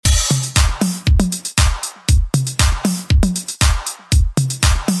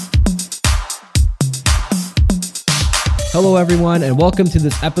Hello, everyone, and welcome to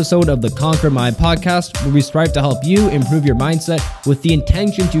this episode of the Conquer Mind podcast, where we strive to help you improve your mindset with the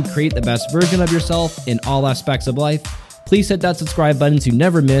intention to create the best version of yourself in all aspects of life. Please hit that subscribe button to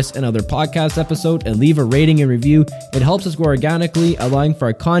never miss another podcast episode and leave a rating and review. It helps us grow organically, allowing for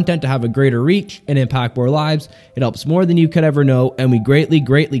our content to have a greater reach and impact more lives. It helps more than you could ever know, and we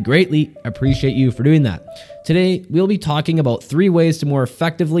greatly appreciate you for doing that. Today, we'll be talking about 3 ways to more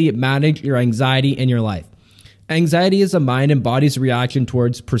effectively manage your anxiety in your life. Anxiety is the mind and body's reaction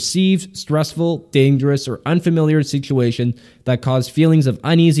towards perceived, stressful, dangerous, or unfamiliar situations that cause feelings of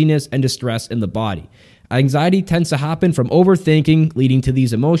uneasiness and distress in the body. Anxiety tends to happen from overthinking, leading to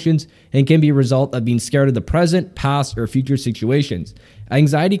these emotions, and can be a result of being scared of the present, past, or future situations.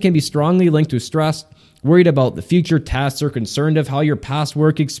 Anxiety can be strongly linked to stress, worried about the future tasks, or concerned of how your past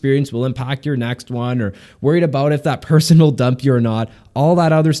work experience will impact your next one, or worried about if that person will dump you or not. All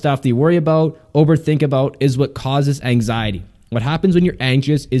that other stuff that you worry about, overthink about, is what causes anxiety. What happens when you're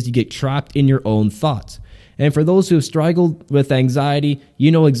anxious is you get trapped in your own thoughts. And for those who have struggled with anxiety,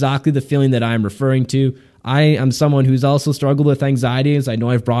 you know exactly the feeling that I'm referring to. I am someone who's also struggled with anxiety, as I know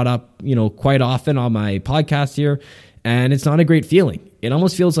I've brought up, quite often on my podcast here, and it's not a great feeling. It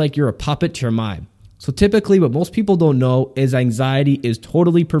almost feels like you're a puppet to your mind. So typically what most people don't know is anxiety is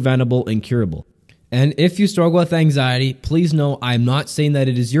totally preventable and curable. And if you struggle with anxiety, please know I'm not saying that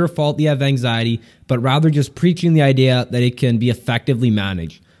it is your fault you have anxiety, but rather just preaching the idea that it can be effectively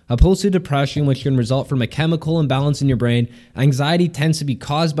managed. Opposed to depression, which can result from a chemical imbalance in your brain, anxiety tends to be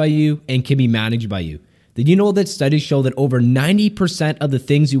caused by you and can be managed by you. Did you know that studies show that over 90% of the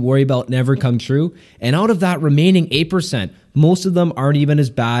things you worry about never come true? And out of that remaining 8%, most of them aren't even as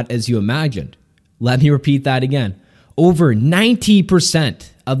bad as you imagined. Let me repeat that again. Over 90%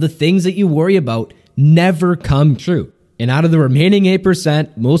 of the things that you worry about never come true. And out of the remaining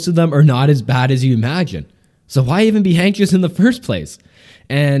 8%, most of them are not as bad as you imagine. So why even be anxious in the first place?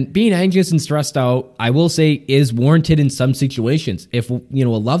 And being anxious and stressed out, I will say, is warranted in some situations. If a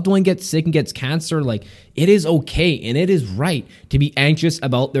loved one gets sick and gets cancer, it is okay and it is right to be anxious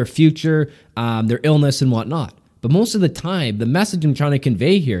about their future, their illness and whatnot. But most of the time, the message I'm trying to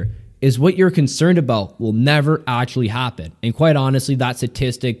convey here is what you're concerned about will never actually happen. And quite honestly, that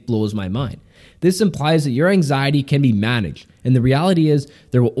statistic blows my mind. This implies that your anxiety can be managed. And the reality is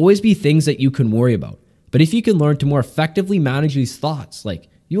there will always be things that you can worry about. But if you can learn to more effectively manage these thoughts,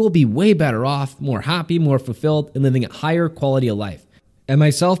 you will be way better off, more happy, more fulfilled, and living a higher quality of life. And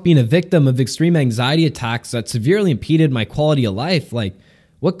myself being a victim of extreme anxiety attacks that severely impeded my quality of life,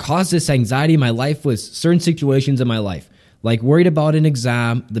 what caused this anxiety in my life was certain situations in my life. Worried about an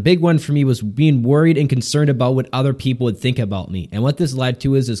exam. The big one for me was being worried and concerned about what other people would think about me. And what this led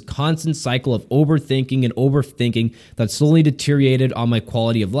to is this constant cycle of overthinking that slowly deteriorated on my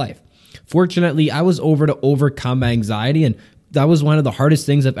quality of life. Fortunately, I was able to overcome my anxiety, and that was one of the hardest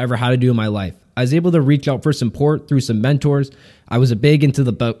things I've ever had to do in my life. I was able to reach out for support through some mentors. I was big into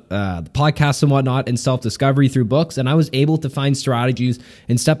the podcasts and whatnot and self-discovery through books, and I was able to find strategies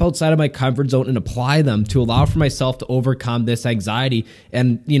and step outside of my comfort zone and apply them to allow for myself to overcome this anxiety.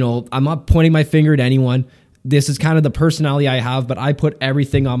 And, I'm not pointing my finger at anyone. This is kind of the personality I have, but I put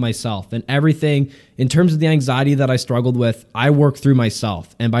everything on myself, and everything in terms of the anxiety that I struggled with, I worked through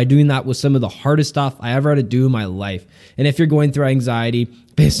myself. And by doing that was some of the hardest stuff I ever had to do in my life. And if you're going through anxiety,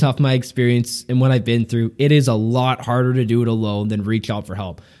 based off my experience and what I've been through, it is a lot harder to do it alone than reach out for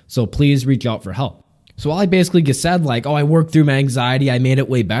help. So please reach out for help. So while I basically just said I worked through my anxiety, I made it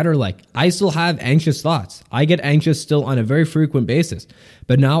way better, I still have anxious thoughts. I get anxious still on a very frequent basis,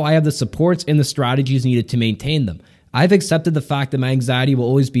 but now I have the supports and the strategies needed to maintain them. I've accepted the fact that my anxiety will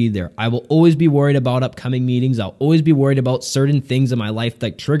always be there. I will always be worried about upcoming meetings. I'll always be worried about certain things in my life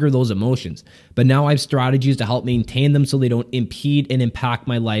that trigger those emotions. But now I have strategies to help maintain them so they don't impede and impact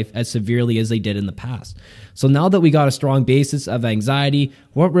my life as severely as they did in the past. So now that we got a strong basis of anxiety,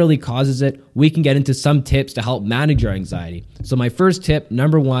 what really causes it, we can get into some tips to help manage your anxiety. So my first tip,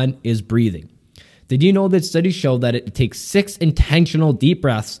 number 1, is breathing. Did you know that studies show that it takes 6 intentional deep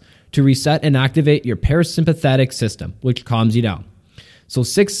breaths to reset and activate your parasympathetic system, which calms you down? So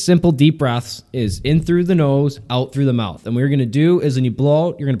 6 simple deep breaths is in through the nose, out through the mouth. And what you're going to do is when you blow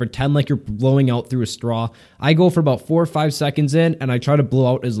out, you're going to pretend like you're blowing out through a straw. I go for about 4 or 5 seconds in, and I try to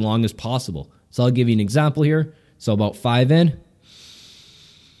blow out as long as possible. So I'll give you an example here. So about 5 in.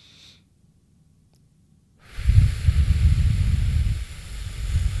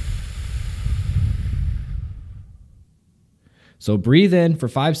 So breathe in for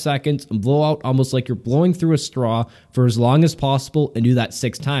 5 seconds and blow out almost like you're blowing through a straw for as long as possible, and do that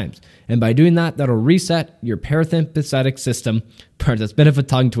 6 times. And by doing that, that'll reset your parasympathetic system. That's a bit of a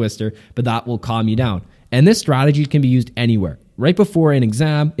tongue twister, but that will calm you down. And this strategy can be used anywhere. Right before an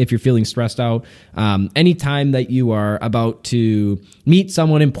exam, if you're feeling stressed out, anytime that you are about to meet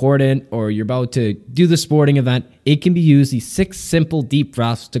someone important or you're about to do the sporting event, it can be used, these 6 simple deep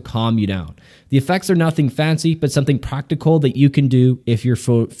breaths to calm you down. The effects are nothing fancy, but something practical that you can do if you're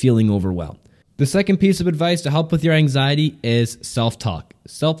feeling overwhelmed. The second piece of advice to help with your anxiety is self-talk.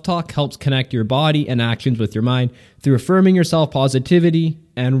 Self-talk helps connect your body and actions with your mind through affirming your self-positivity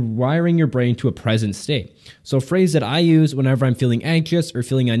and wiring your brain to a present state. So a phrase that I use whenever I'm feeling anxious or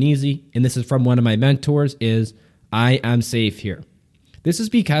feeling uneasy, and this is from one of my mentors, is I am safe here. This is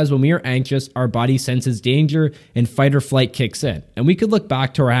because when we are anxious, our body senses danger and fight or flight kicks in. And we could look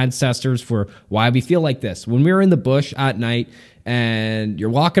back to our ancestors for why we feel like this. When we were in the bush at night and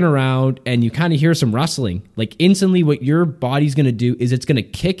you're walking around and you kind of hear some rustling, like instantly what your body's going to do is it's going to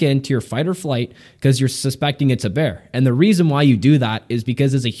kick into your fight or flight because you're suspecting it's a bear. And the reason why you do that is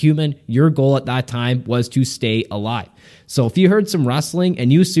because as a human, your goal at that time was to stay alive. So if you heard some rustling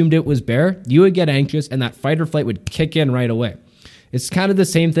and you assumed it was bear, you would get anxious and that fight or flight would kick in right away. It's kind of the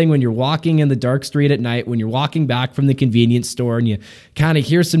same thing when you're walking in the dark street at night, when you're walking back from the convenience store and you kind of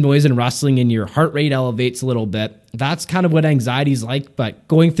hear some noise and rustling and your heart rate elevates a little bit. That's kind of what anxiety is like, but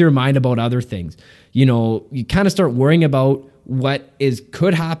going through your mind about other things. You know, you kind of start worrying about what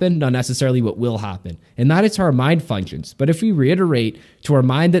could happen, not necessarily what will happen. And that is how our mind functions. But if we reiterate to our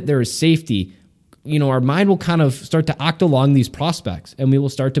mind that there is safety, you know, our mind will kind of start to act along these prospects and we will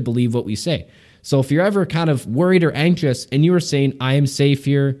start to believe what we say. So if you're ever kind of worried or anxious and you are saying, I am safe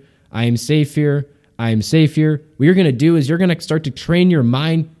here, I am safe here, I am safe here, what you're going to do is you're going to start to train your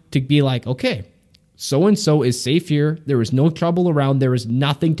mind to be like, okay, so-and-so is safe here. There is no trouble around. There is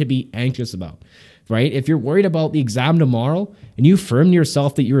nothing to be anxious about, right? If you're worried about the exam tomorrow and you affirm to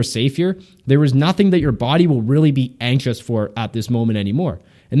yourself that you're safe here, there is nothing that your body will really be anxious for at this moment anymore.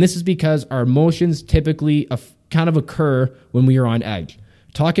 And this is because our emotions typically kind of occur when we are on edge.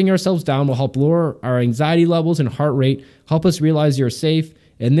 Talking ourselves down will help lower our anxiety levels and heart rate, help us realize you're safe.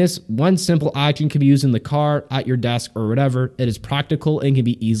 And this one simple action can be used in the car, at your desk, or whatever. It is practical and can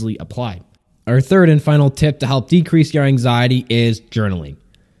be easily applied. Our third and final tip to help decrease your anxiety is journaling.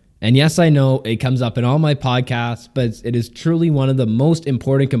 And yes, I know it comes up in all my podcasts, but it is truly one of the most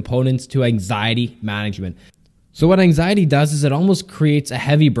important components to anxiety management. So what anxiety does is it almost creates a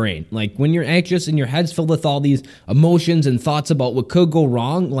heavy brain. Like when you're anxious and your head's filled with all these emotions and thoughts about what could go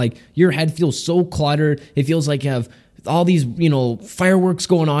wrong, like your head feels so cluttered. It feels like you have all these, fireworks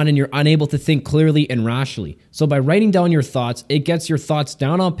going on and you're unable to think clearly and rationally. So by writing down your thoughts, it gets your thoughts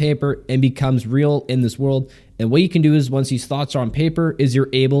down on paper and becomes real in this world. And what you can do is once these thoughts are on paper is you're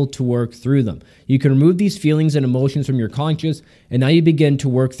able to work through them. You can remove these feelings and emotions from your conscious, and now you begin to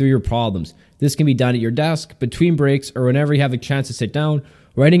work through your problems. This can be done at your desk, between breaks, or whenever you have a chance to sit down.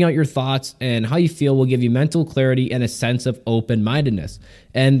 Writing out your thoughts and how you feel will give you mental clarity and a sense of open-mindedness.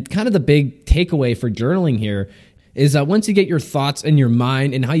 And kind of the big takeaway for journaling here is that once you get your thoughts in your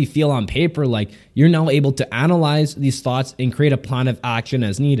mind and how you feel on paper, like you're now able to analyze these thoughts and create a plan of action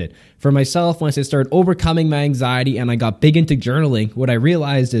as needed. For myself, once I started overcoming my anxiety and I got big into journaling, what I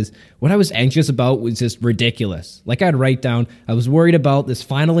realized is what I was anxious about was just ridiculous. Like I'd write down, I was worried about this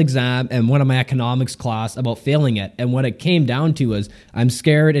final exam and one of my economics class about failing it. And what it came down to was I'm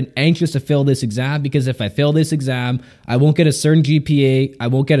scared and anxious to fail this exam because if I fail this exam, I won't get a certain GPA, I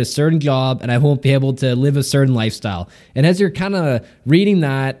won't get a certain job, and I won't be able to live a certain lifestyle. And as you're kind of reading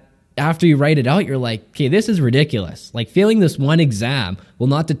that, after you write it out, you're like, okay, this is ridiculous. Like failing this one exam will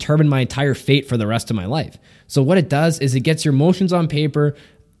not determine my entire fate for the rest of my life. So what it does is it gets your emotions on paper,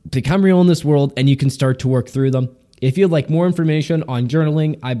 become real in this world, and you can start to work through them. If you'd like more information on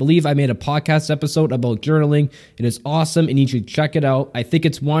journaling, I believe I made a podcast episode about journaling. It is awesome and you should check it out. I think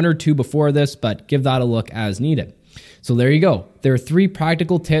it's 1 or 2 before this, but give that a look as needed. So there you go. There are 3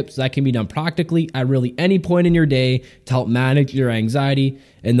 practical tips that can be done practically at really any point in your day to help manage your anxiety.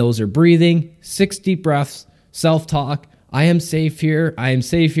 And those are breathing, 6 deep breaths, self-talk, I am safe here, I am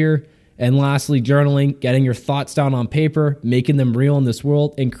safe here. And lastly, journaling, getting your thoughts down on paper, making them real in this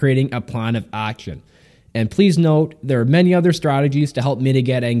world, and creating a plan of action. And please note, there are many other strategies to help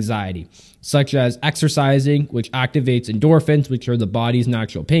mitigate anxiety, such as exercising, which activates endorphins, which are the body's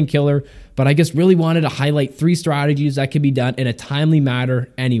natural painkiller. But I just really wanted to highlight 3 strategies that can be done in a timely manner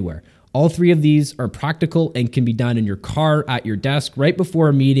anywhere. All 3 of these are practical and can be done in your car, at your desk, right before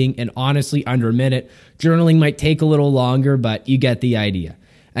a meeting, and honestly, under a minute. Journaling might take a little longer, but you get the idea.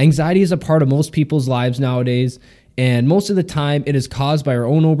 Anxiety is a part of most people's lives nowadays, And most of the time, it is caused by our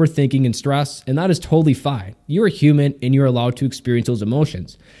own overthinking and stress, and that is totally fine. You are human and you're allowed to experience those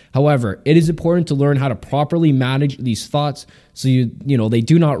emotions. However, it is important to learn how to properly manage these thoughts so they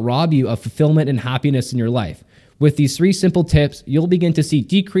do not rob you of fulfillment and happiness in your life. With these 3 simple tips, you'll begin to see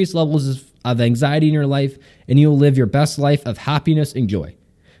decreased levels of anxiety in your life, and you'll live your best life of happiness and joy.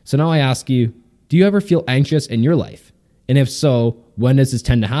 So now I ask you, do you ever feel anxious in your life? And if so, when does this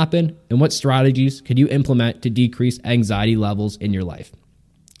tend to happen? And what strategies could you implement to decrease anxiety levels in your life?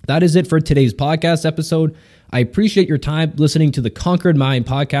 That is it for today's podcast episode. I appreciate your time listening to the Conquered Mind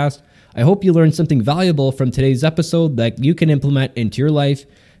podcast. I hope you learned something valuable from today's episode that you can implement into your life.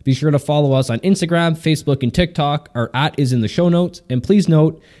 Be sure to follow us on Instagram, Facebook, and TikTok. Our @ is in the show notes. And please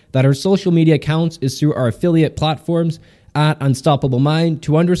note that our social media accounts is through our affiliate platforms at Unstoppable Mind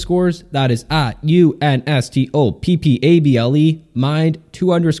 2_. That is at UNSTOPPABLE Mind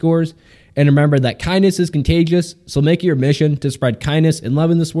 2_. And remember that kindness is contagious. So make it your mission to spread kindness and love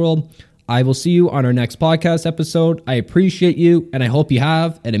in this world. I will see you on our next podcast episode. I appreciate you and I hope you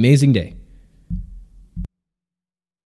have an amazing day.